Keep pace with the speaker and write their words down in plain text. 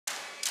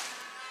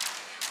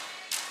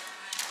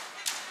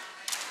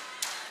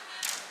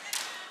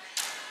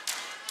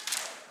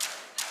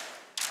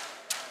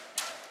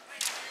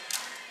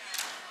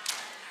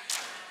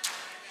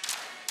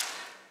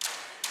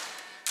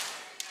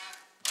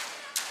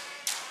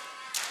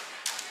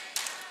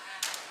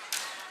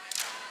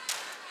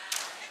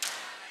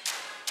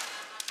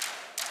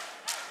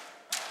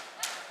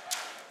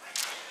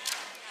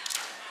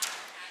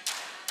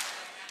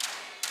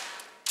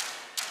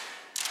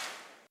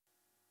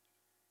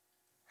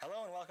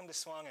Hello and welcome to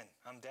SUAANGAN.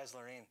 I'm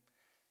Loreen.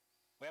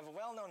 We have a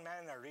well-known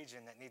man in our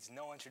region that needs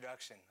no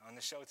introduction on the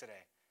show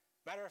today.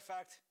 Matter of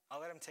fact, I'll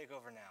let him take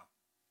over now.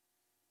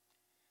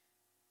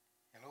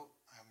 Hello,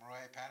 I'm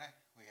Ipana.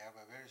 We have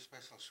a very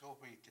special show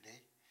for you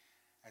today,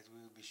 as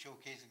we will be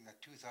showcasing the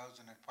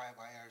 2005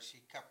 IRC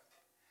Cup,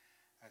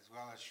 as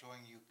well as showing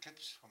you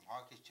clips from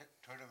hockey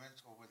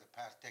tournaments over the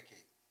past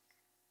decade.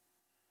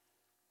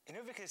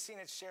 Inuvik has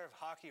seen its share of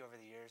hockey over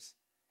the years,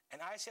 and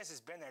ICS has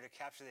been there to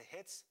capture the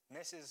hits,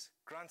 misses,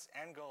 grunts,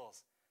 and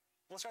goals.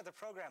 We'll start the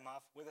program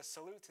off with a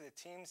salute to the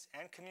teams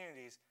and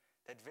communities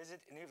that visit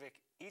Inuvik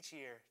each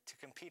year to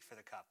compete for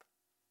the Cup.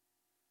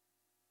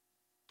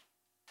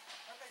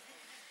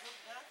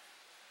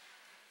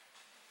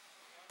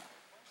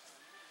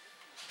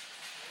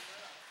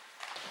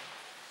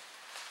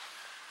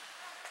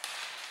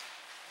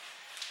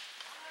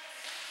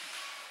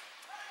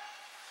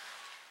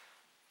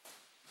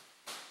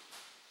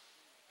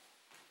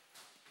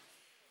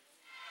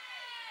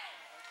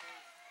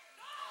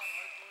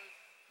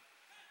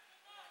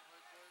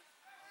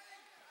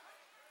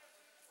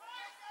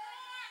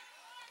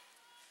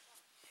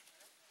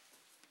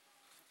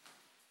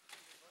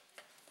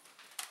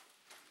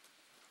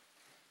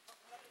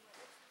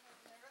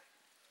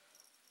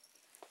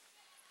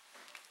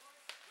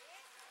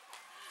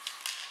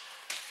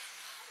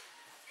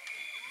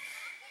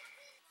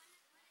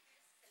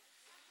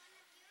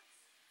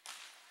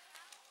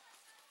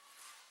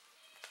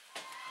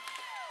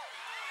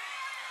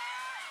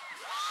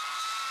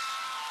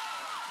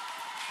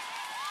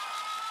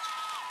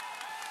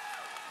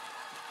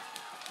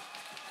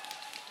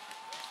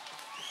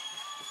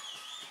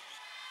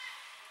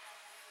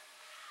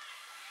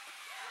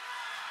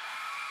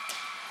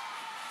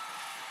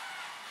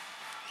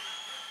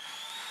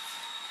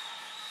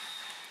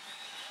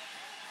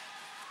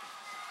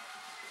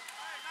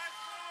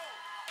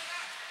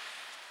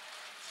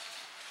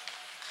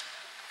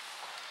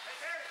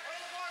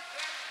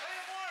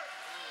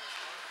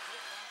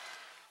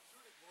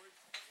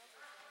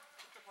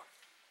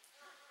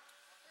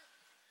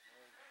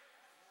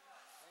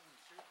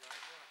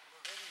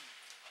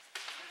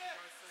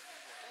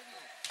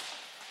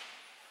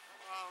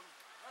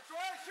 That's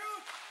right,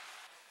 shoot!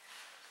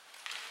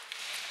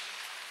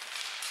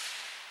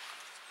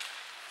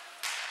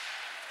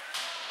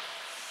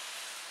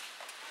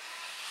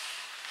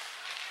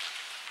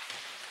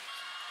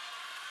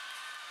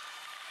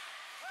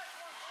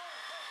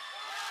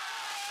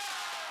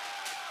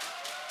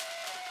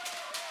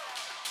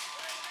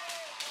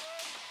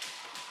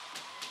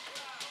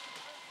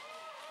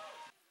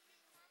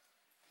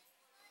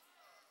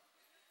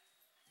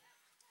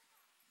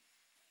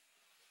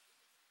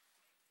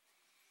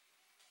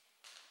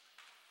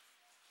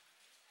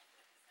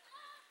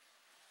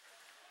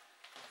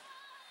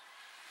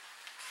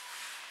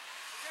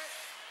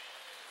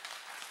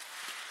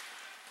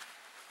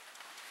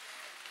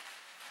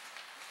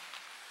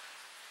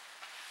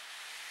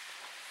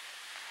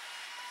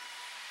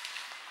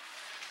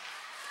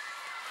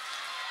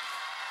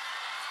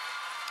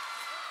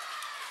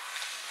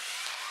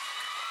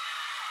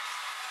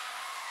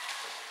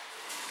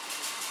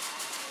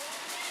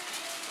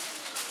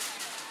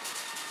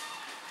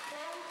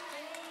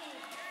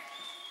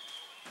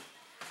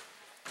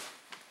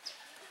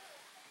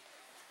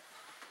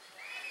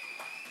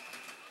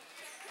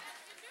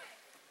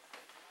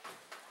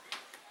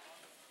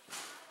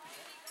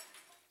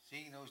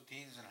 Seeing those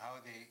teams and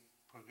how they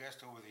progressed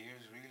over the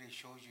years really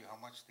shows you how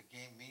much the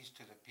game means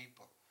to the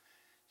people.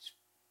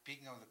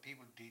 Speaking of the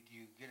people, did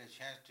you get a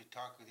chance to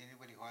talk with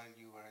anybody while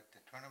you were at the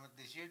tournament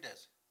this year,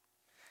 Des?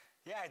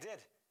 Yeah, I did.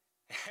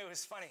 It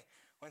was funny.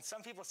 When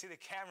some people see the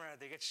camera,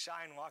 they get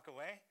shy and walk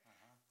away.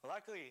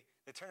 Luckily,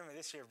 the tournament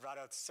this year brought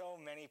out so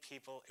many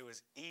people, it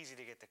was easy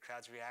to get the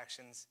crowd's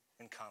reactions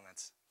and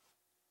comments.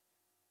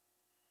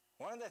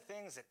 One of the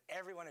things that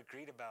everyone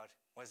agreed about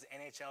was the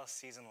NHL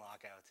season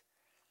lockout.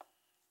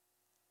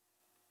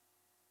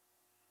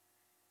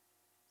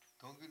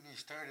 Don't get me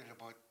started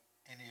about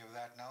any of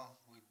that now.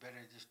 We'd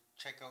better just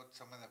check out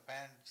some of the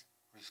fans'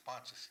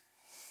 responses.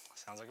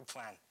 Sounds like a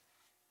plan.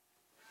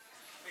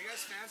 Are you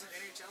guys fans of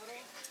NHL at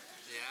all?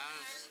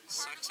 Yeah, it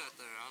sucks that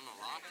they're on the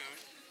lockout.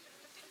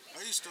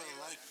 I used to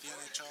like the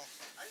NHL,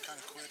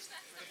 kind of quit.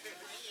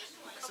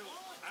 So,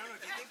 I don't know,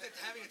 do you think that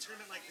having a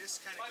tournament like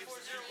this kind of gives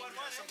the people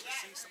something to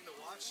see, something to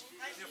watch?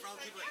 You know, for all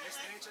the people that miss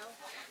the NHL?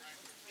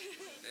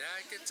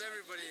 Yeah, it gets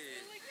everybody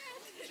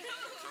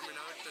coming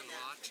out and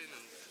watching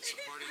and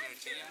supporting their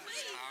team.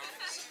 It's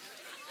powers.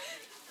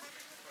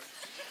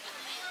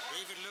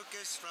 David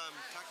Lucas from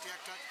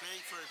Tuktoyaktuk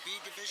playing for B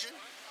Division.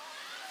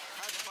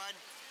 Had fun,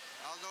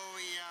 although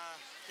we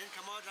didn't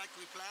come out like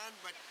we planned,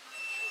 but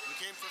we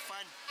came for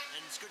fun.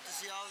 And it's good to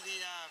see all the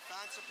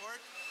fan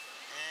support.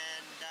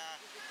 And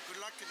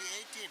good luck to the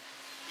A team,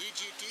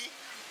 EGT.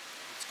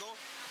 Let's go.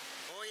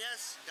 Oh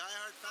yes,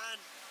 diehard fan.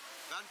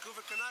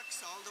 Vancouver Canucks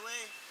all the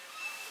way.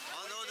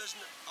 Although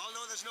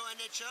there's no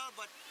NHL,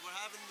 but we're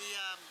having the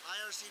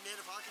IRC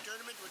Native Hockey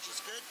Tournament, which is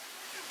good.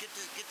 Get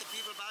the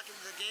people back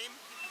into the game,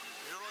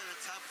 you know, and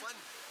let's have fun,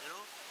 you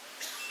know.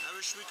 I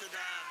Wish we could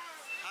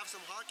have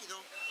some hockey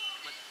though,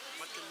 but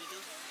what can we do?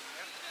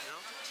 Yep. You know?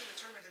 How much of the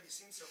tournament have you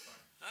seen so far?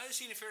 I've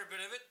seen a fair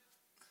bit of it.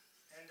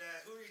 And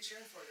who are you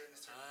cheering for during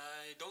this tournament?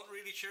 I don't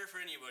really cheer for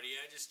anybody.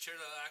 I just cheer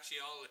actually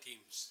all the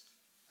teams.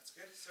 That's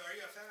good. So are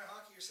you a fan of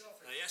hockey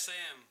yourself? Yes, I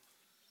am.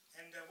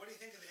 And what do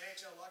you think of the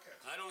NHL lockout?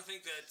 I don't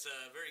think that's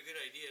a very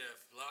good idea,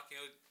 locking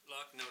out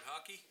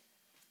hockey.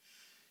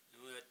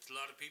 You know, that a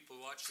lot of people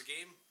watch the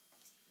game,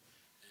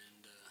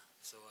 and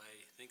so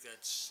I think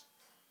that's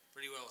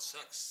pretty well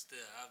sucks to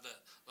have the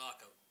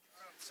lockout.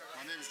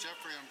 My name is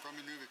Jeffrey. I'm from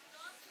Inuvik.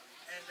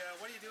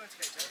 And what are you doing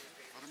today, Jeff?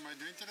 What am I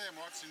doing today?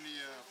 I'm watching the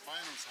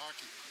finals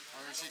hockey,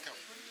 IRC Cup.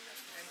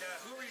 And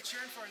who are you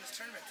cheering for in this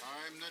tournament?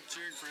 I'm not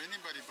cheering for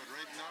anybody, but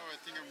right now I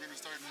think I'm going to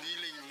start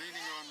leaning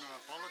on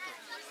Polita.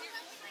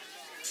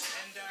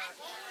 And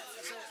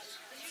so,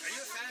 are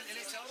you a fan of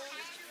NHL though?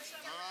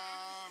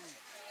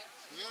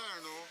 Yeah, I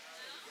don't know.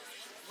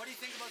 What do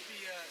you think about the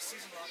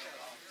season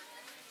lockout?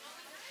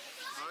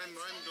 I'm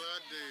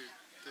glad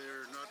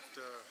they're not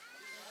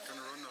going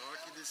to run the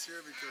hockey this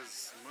year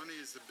because money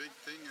is the big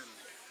thing. And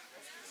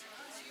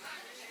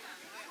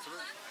so,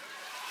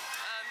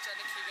 I'm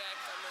Jenna Kugak.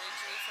 I'm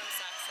originally from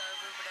Sax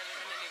Harbor, but I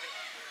live in Inuvik.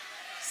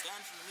 Stan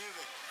from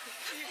Inuvik.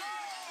 What are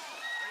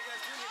you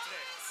guys doing here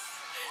today?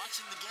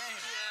 Watching the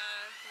game.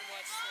 Yeah, we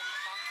watched some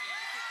hockey.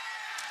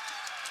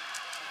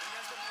 You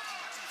guys been watching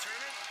the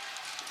tournament?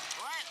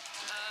 What?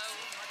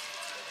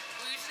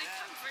 We usually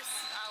come for,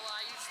 well,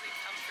 I usually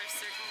come for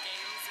certain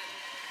games and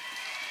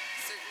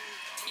certain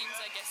teams,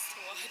 I guess,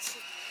 to watch. I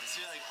was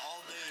here like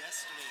all day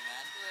yesterday,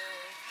 man.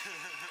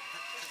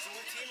 So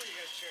what team are you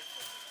guys cheering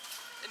for?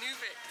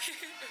 Inuvik.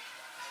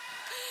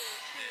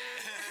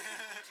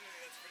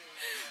 That's pretty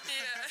weird.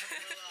 Yeah.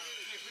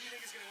 Who do you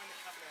think is going to win the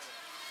cup now?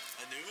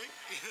 Inuvik?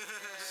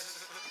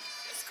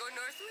 Let's go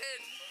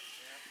Northwind.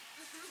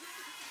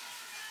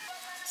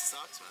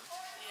 Sucks, man.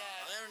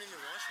 Yeah. I don't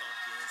even watch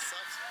hockey, and it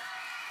sucks, man.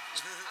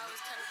 I was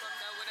kind of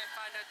bummed out when I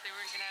found out they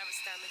weren't going to have a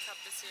Stanley Cup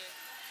this year.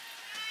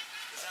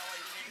 Is that why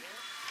you came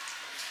here?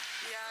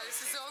 Yeah,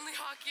 this is the only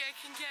hockey I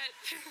can get.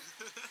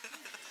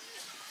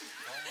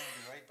 Well, we'll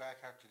be right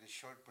back after this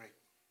short break.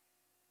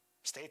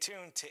 Stay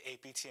tuned to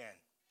APTN.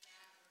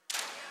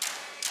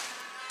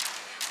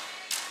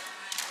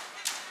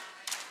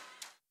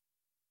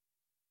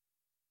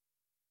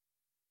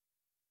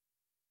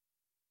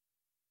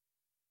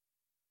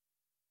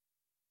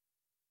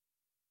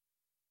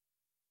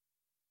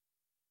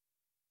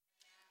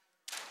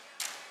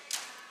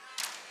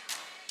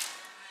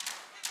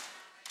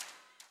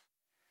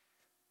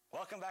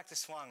 Welcome back to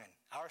SUAANGAN,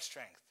 our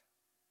strength.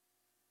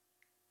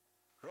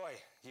 Roy,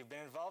 you've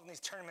been involved in these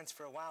tournaments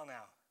for a while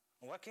now.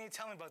 What can you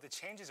tell me about the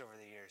changes over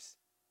the years?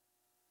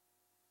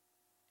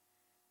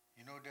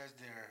 You know, Des,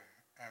 there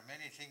are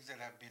many things that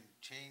have been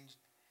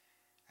changed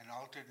and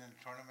altered in the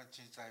tournament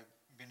since I've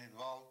been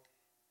involved.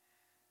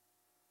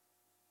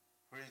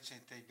 For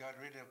instance, they got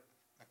rid of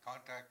the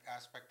contact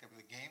aspect of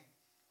the game.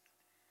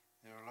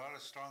 There were a lot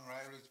of strong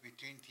rivalries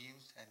between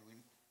teams, and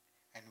we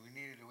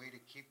needed a way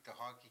to keep the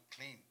hockey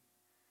clean.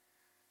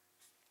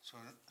 So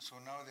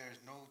now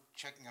there's no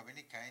checking of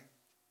any kind.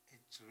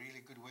 It's a really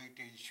good way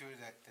to ensure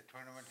that the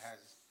tournament has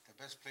the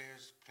best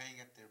players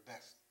playing at their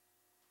best.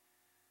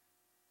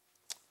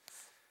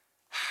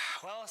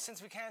 Well,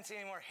 since we can't see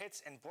any more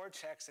hits and board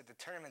checks that the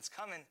tournament's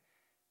coming,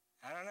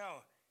 I don't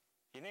know.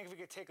 You think we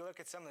could take a look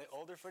at some of the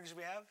older footage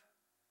we have?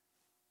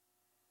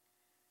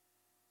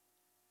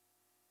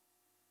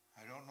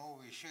 I don't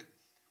know, we should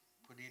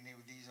put any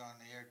of these on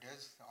the air,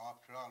 Des.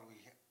 After all,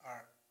 we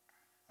are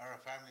a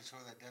family show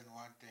that doesn't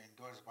want to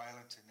endorse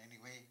violence in any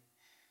way.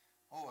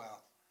 Oh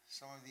well,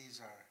 some of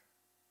these are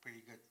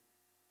pretty good.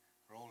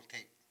 Roll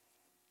tape.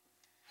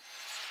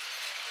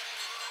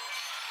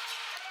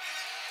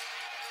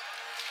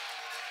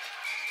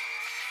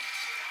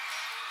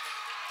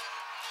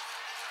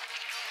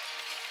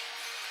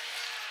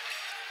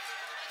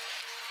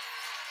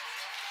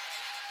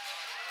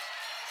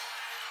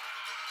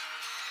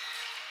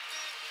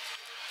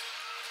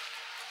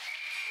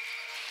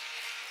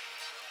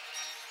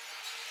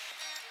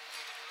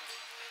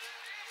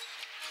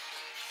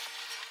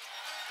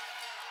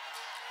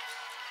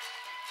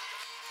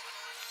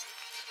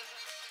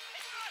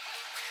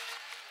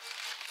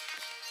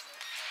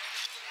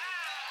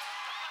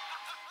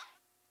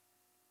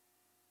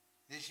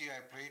 This year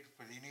I played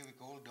for the Inuvik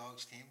Old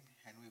Dogs team,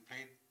 and we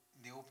played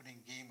the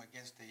opening game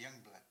against the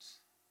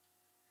Youngbloods.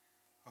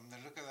 From the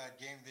look of that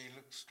game, they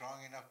looked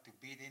strong enough to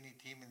beat any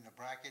team in the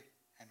bracket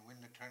and win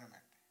the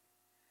tournament.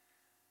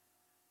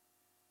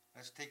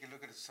 Let's take a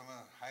look at some of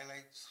the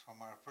highlights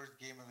from our first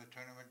game of the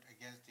tournament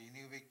against the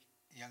Inuvik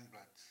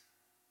Youngbloods.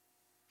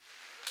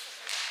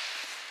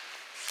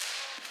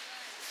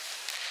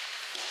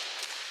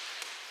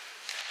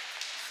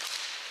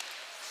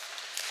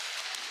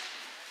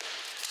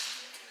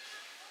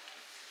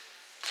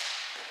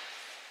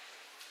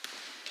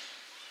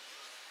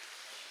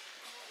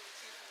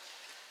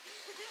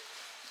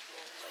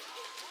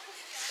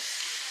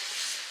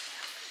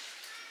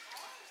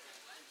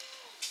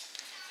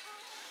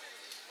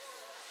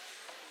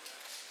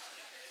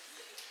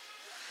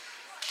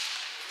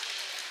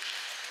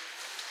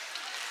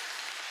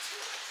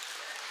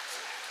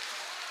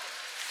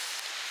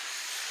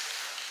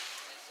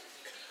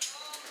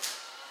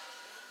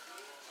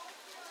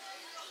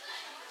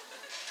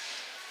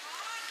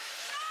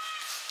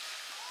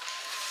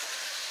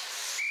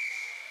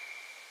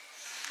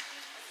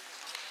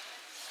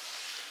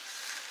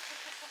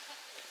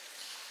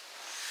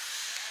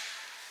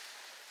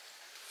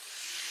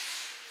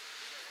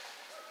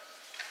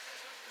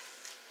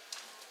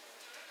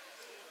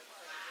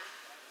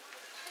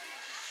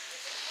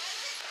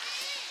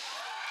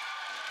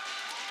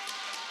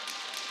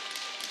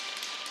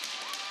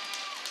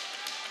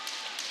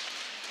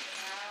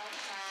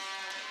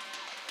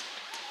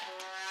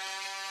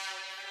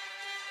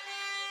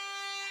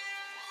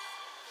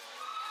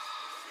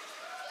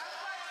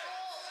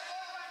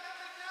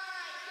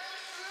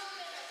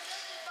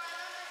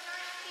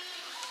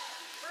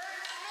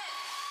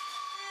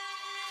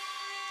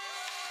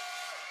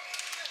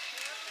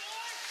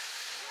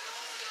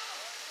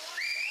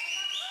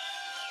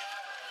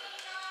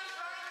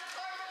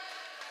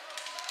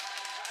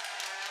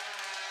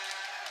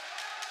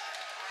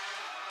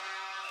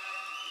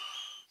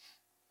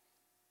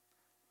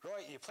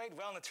 played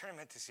well in the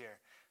tournament this year.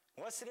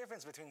 What's the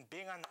difference between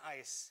being on the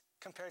ice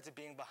compared to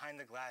being behind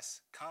the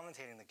glass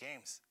commentating the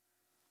games?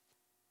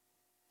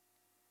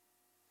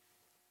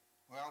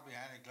 Well,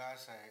 behind the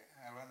glass, I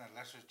run a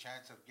lesser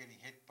chance of getting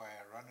hit by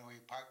a runaway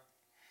puck.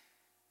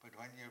 But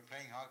when you're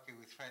playing hockey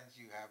with friends,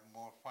 you have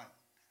more fun.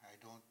 I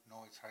don't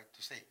know, it's hard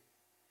to say.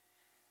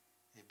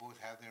 They both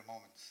have their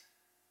moments.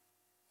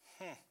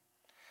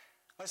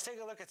 Let's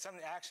take a look at some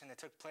of the action that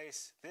took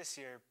place this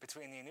year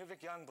between the Inuvik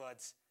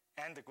Youngbloods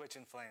and the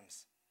Gwich'in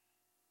Flames.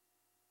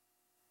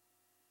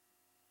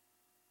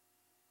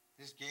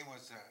 This game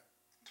was a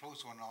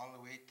close one all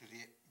the way to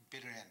the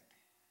bitter end.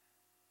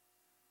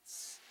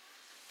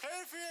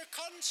 Pray for your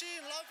country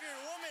and love your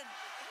woman.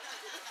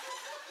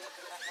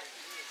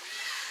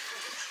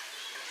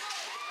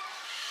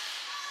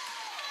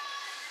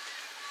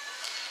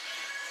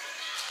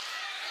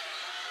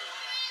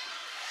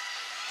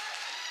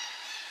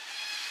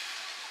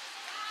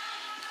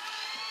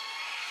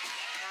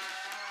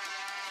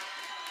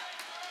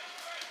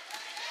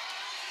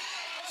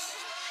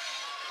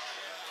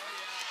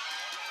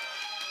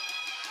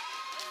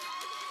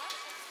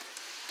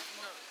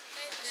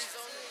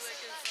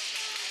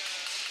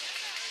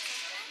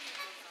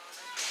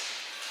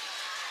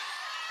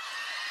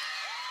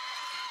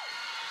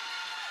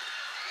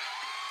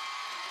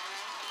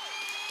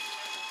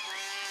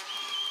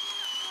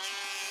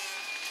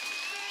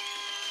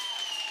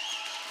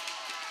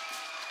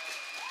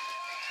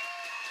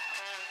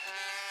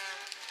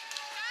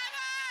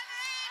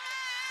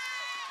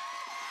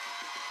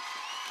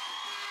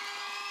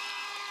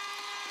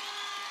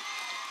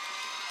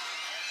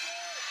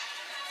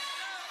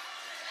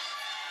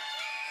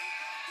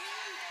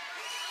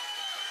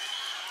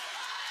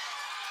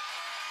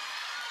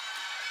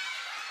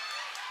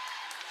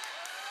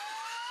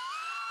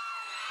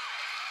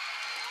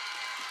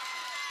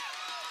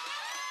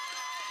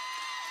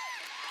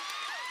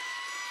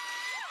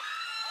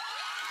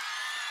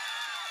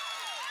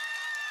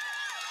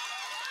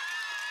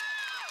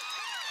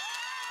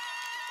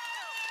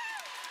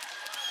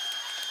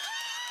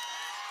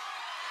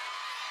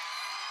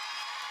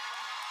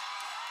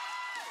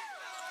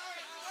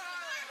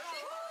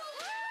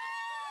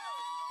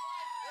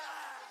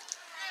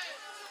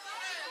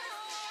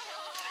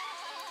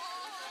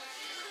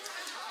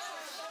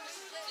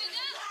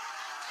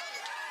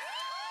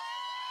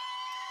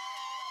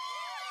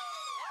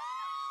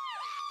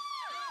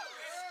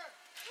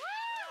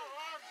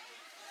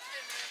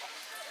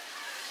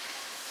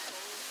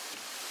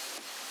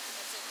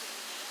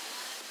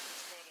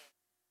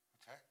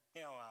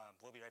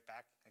 We'll be right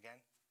back again.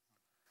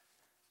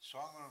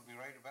 SUAANGAN will be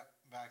right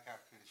back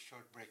after this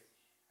short break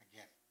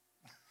again.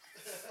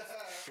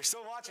 You're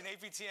still watching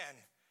APTN.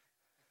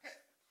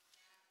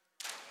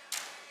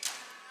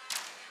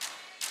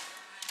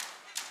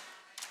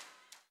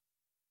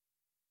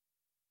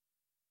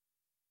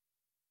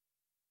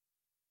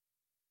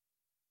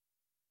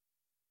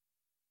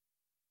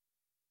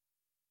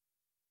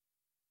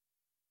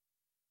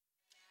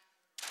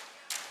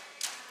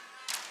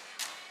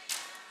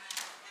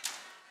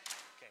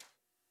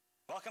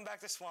 Welcome back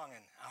to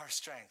SUAANGAN, our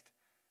strength,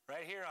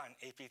 right here on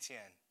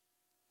APTN.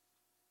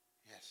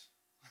 Yes.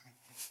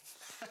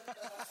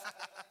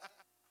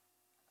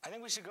 I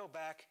think we should go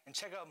back and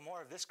check out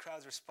more of this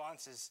crowd's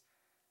responses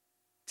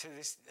to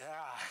this.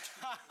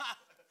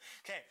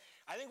 Okay,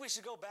 I think we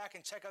should go back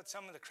and check out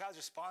some of the crowd's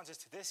responses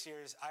to this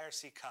year's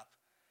IRC Cup.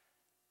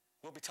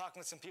 We'll be talking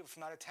with some people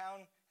from out of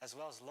town, as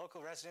well as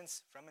local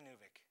residents from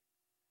Inuvik.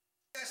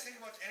 What do you guys think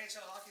about the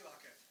NHL hockey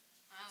lockout?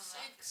 I don't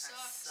like it.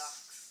 Sucks.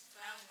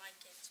 I don't like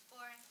it. It's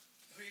boring.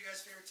 Who are you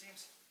guys' favorite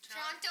teams?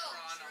 Toronto.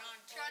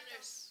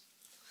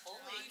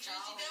 Holy cow.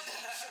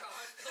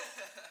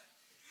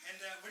 And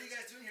what are you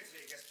guys doing here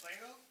today? You guys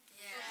playing though?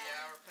 Yeah.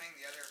 Yeah, we're playing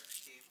the other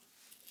team.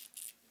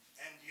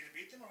 And you gonna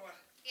beat them or what?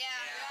 Yeah.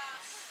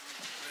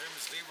 My name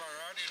is Levi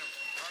Roddy and I'm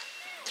from Tuck.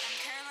 I'm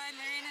Caroline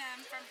Loreen and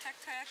I'm from Tuck.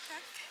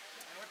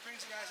 And what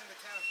brings you guys into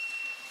town?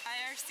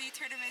 IRC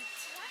tournament.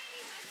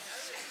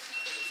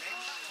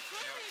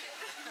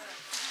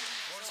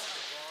 Most of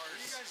the bars. What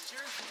are you guys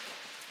cheering for?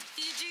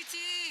 EGT.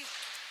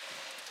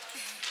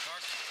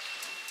 Tuck.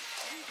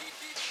 What do you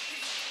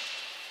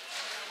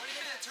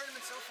think of the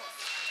tournament so far?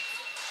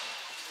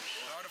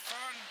 A lot of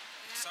fun.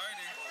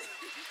 Exciting.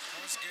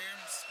 Close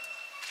games.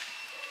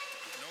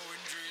 No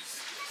injuries.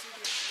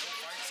 No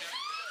fights yet.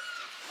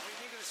 What do you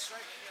think of the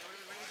strike? What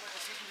do you think about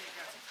the season being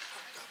canceled?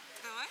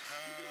 The what?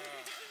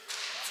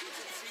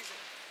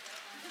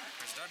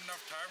 There's not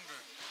enough time to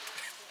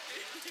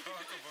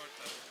talk about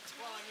that.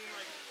 Well, I mean,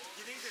 like,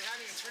 do you think that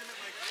having a tournament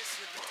like this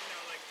would, you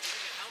know, like, do you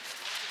think it helps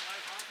watching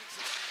live hockey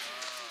since it's on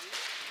TV?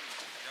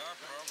 Yeah,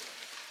 probably.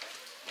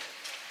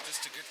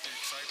 Just to get the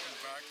excitement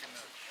back in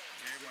the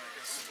game, I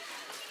guess.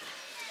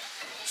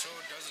 So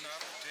it doesn't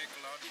have to take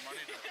a lot of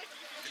money to get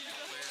the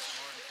players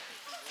going.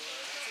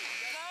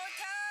 Go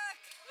Tuck!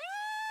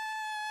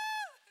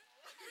 Woo!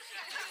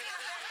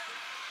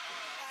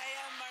 Hi,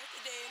 I'm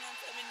Martha Day and I'm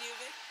from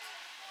Inuvik.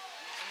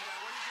 And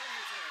what are you doing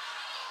here today?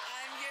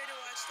 I'm here to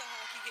watch the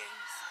hockey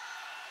games.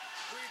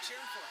 Who are you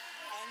cheering for?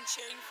 I'm I'm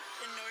cheering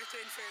for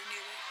Northwind for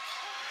renewal.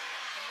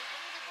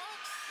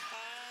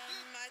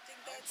 I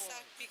think that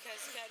sucked because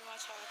you can't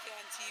watch hockey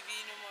on TV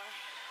no more.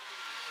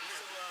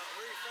 So,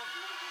 where are you from?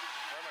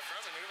 Where am I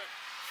from? In Nunavut.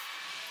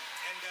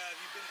 And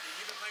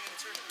you've been playing in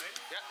the tournament, right?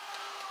 Yeah.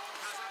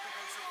 How's that been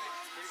going so far?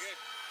 It's pretty good.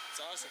 It's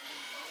awesome.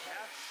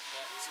 Yeah?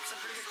 So some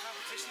pretty good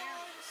competition here?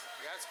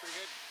 Yeah, it's pretty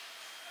good.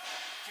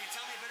 Can you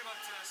tell me a bit about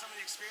some of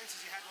the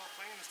experiences you had while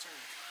playing in this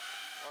tournament?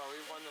 Oh,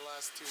 we've won the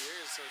last 2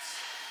 years, so it's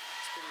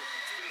pretty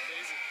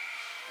crazy.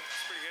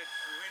 It's pretty good.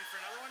 Are you waiting for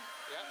another one?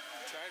 Yeah,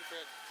 trying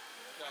for it.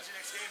 When's your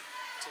next game?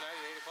 Tonight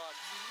at 8 o'clock.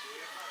 8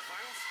 o'clock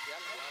finals?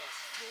 Yeah, finals.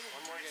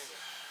 One more game.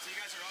 So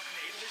you guys are off in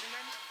the A division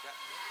then? Yeah.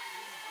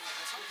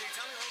 Can you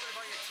tell me a little bit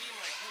about your team,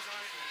 like who's on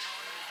it and how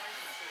long have you been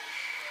playing for them?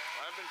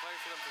 I've been playing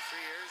for them for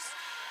 3 years.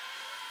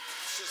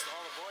 It's just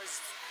all the boys,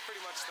 pretty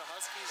much the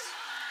Huskies.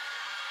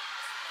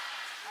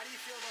 How do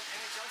you feel about the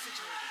NHL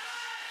situation?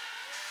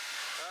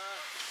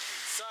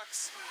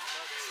 Sucks,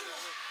 but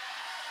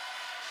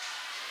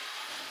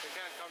they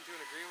can't come to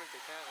an agreement, they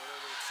can't,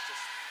 whatever, it's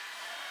just,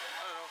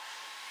 I don't know.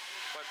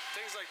 But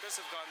things like this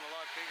have gotten a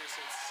lot bigger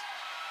since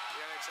the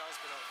NHL's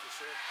been out, for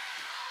sure.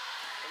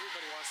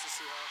 Everybody wants to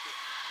see hockey.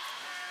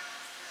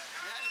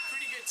 We had a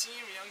pretty good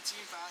team, a young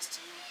team, fast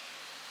team.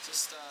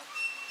 Just, I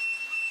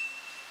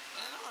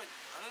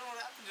don't know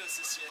what happened to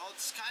us this year. Well,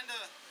 it's kind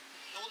of,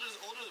 the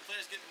older the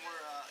players get, the more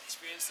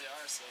experienced they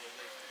are. So,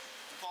 like,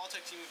 the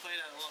Polytech team we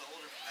played had a lot of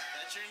older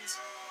veterans,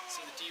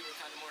 so the D were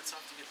kind of more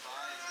tough to get by.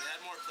 And they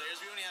had more players.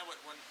 We only had,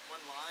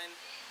 one line,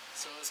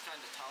 so it was kind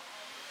of tough.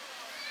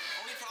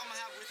 Only problem I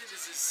have with it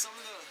is some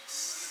of the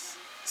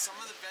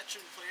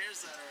veteran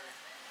players that are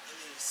in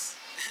this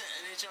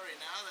NHL right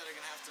now that are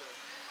gonna have to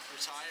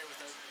retire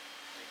without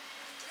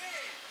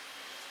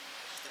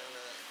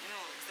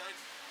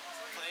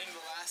playing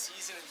the last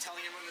season and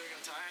telling everyone they're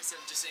gonna retire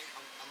instead of just saying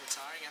I'm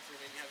retiring after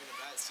maybe having a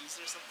bad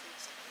season or something.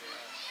 So,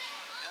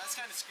 yeah, that's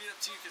kind of screwed up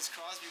too because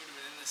Crosby would have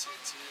been in this year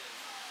too. And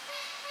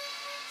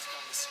it's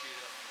kind of screwed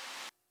up.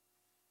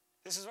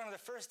 This is one of the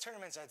first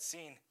tournaments I'd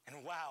seen,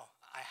 and wow,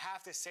 I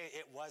have to say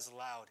it was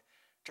loud.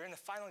 During the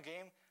final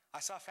game, I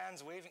saw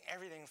fans waving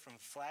everything from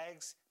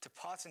flags to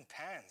pots and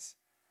pans.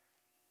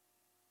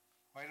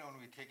 Why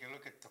don't we take a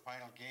look at the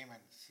final game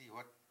and see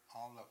what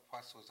all the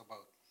fuss was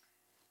about?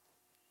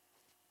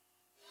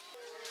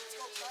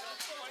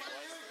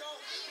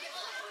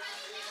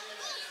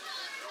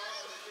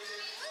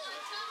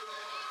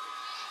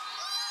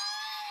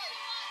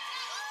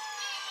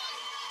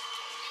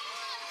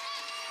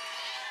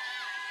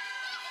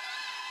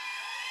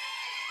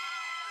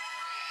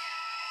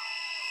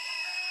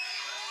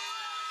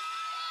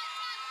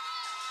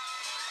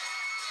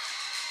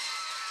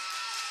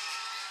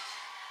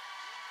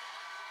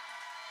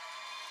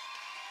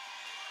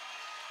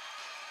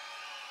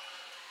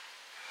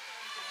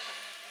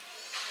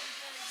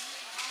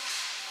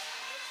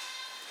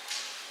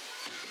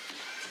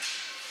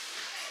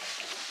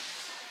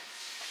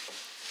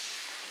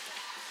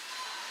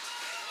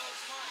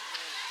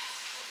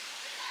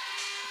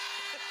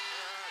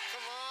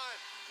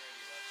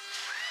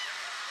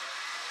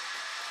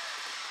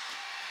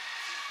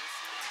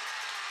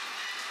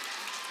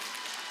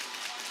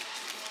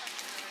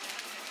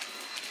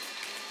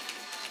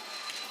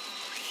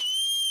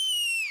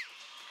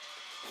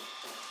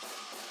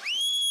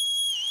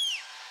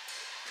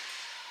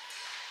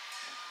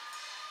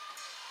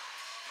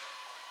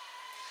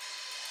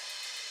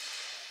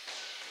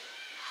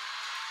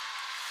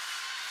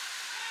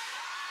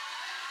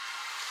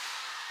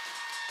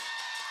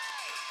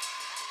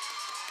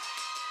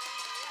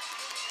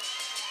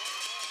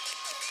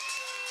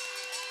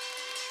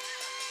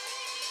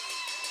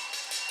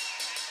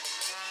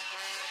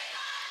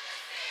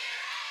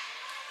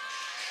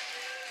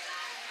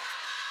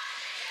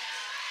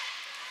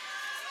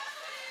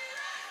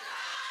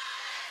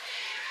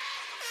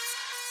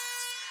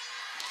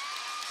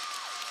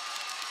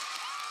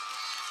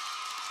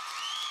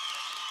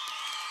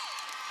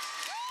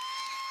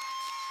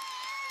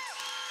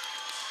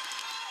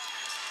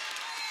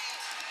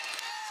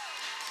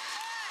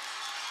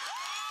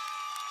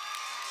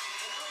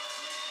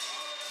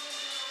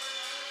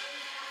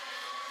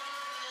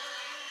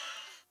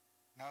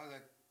 Now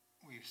that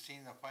we've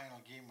seen the final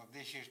game of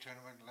this year's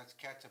tournament, let's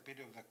catch a bit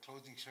of the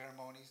closing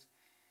ceremonies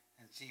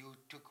and see who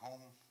took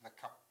home the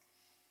cup.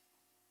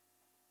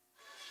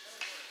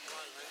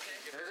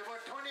 There's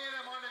about 20 of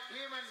them on the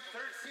team and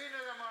 13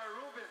 of them are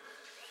Rubens.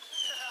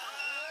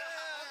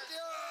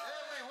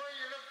 Everywhere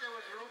you look there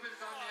was Rubens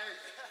on the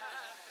ice.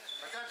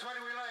 But that's what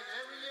we like.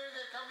 Every year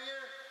they come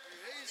here,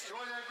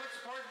 showing their good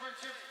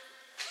sportsmanship.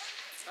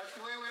 That's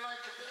the way we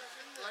like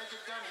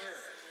it done here.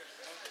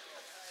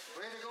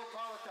 Way to go,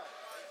 Paulita.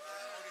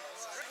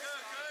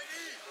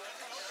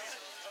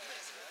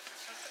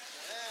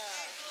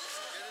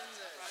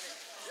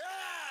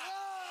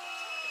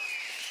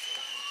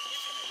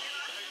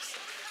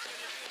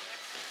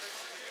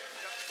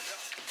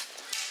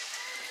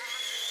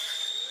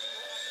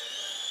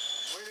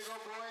 Way to go,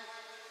 boys.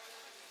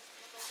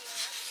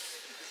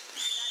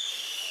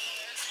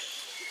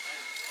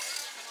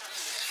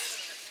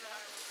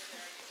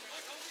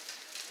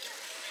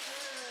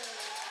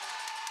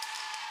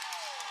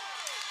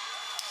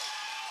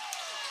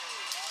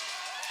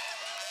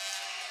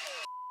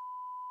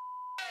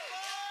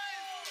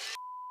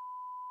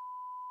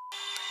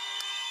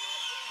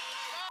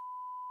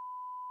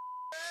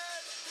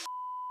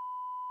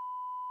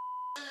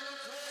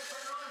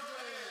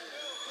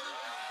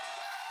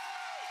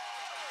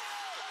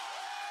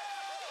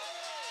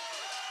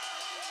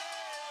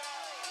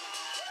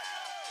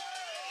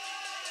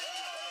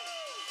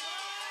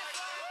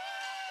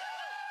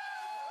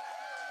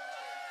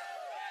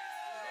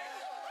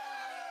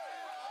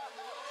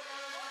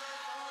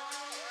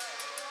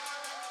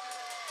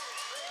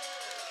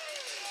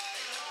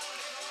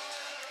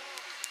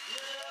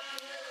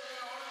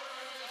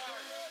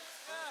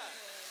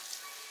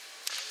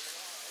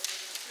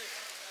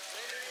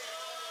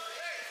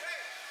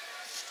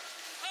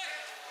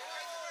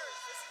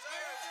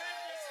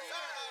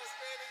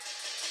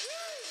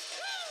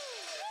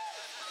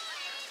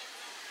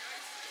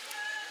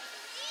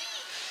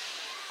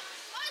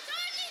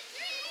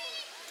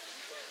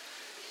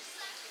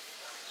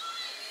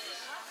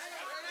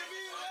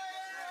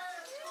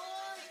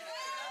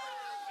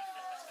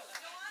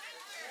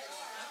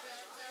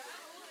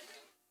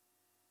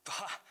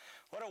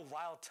 What a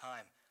wild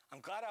time. I'm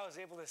glad I was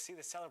able to see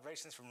the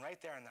celebrations from right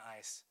there on the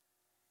ice.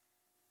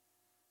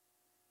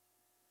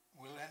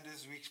 We'll end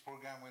this week's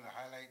program with a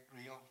highlight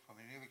reel from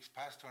any week's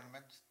past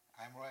tournaments.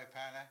 I'm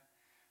Ipana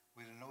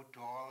with a note to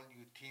all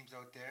you teams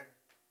out there.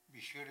 Be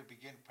sure to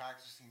begin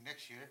practicing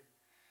next year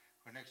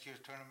for next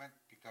year's tournament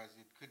because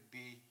it could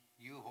be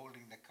you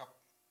holding the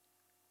cup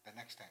the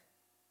next time.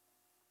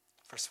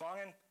 For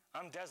SUAANGAN,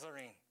 I'm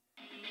Loreen.